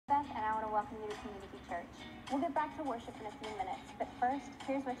now want to welcome you to Community Church. We'll get back to worship in a few minutes, but first,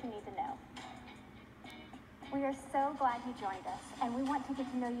 here's what you need to know. We are so glad you joined us, and we want to get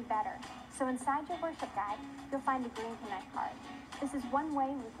to know you better. So inside your worship guide, you'll find the Green Connect card. This is one way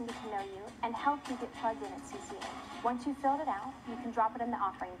we can get to know you and help you get plugged in at CCH. Once you've filled it out, you can drop it in the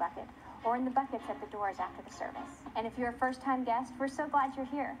offering bucket or in the buckets at the doors after the service. And if you're a first-time guest, we're so glad you're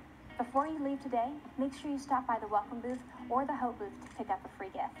here. Before you leave today, make sure you stop by the welcome booth or the Hope booth to pick up a free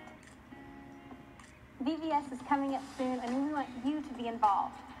gift. VBS is coming up soon, and we want you to be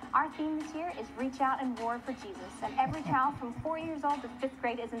involved. Our theme this year is Reach Out and Roar for Jesus, and every child from 4 years old to 5th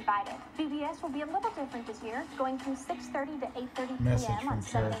grade is invited. VBS will be a little different this year, going from 6:30 to 8:30 p.m. on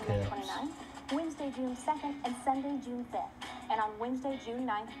Sunday, May 29th, Wednesday, June 2nd, and Sunday, June 5th. And on Wednesday, June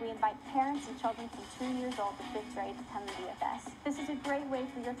 9th, we invite parents and children from 2 years old to 5th grade to come to VFS. This is a great way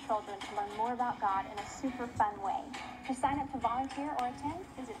for your children to learn more about God in a super fun way. To sign up to volunteer or attend,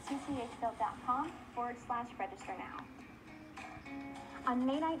 visit cchbuilt.com/register now. On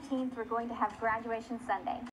May 19th, we're going to have Graduation Sunday.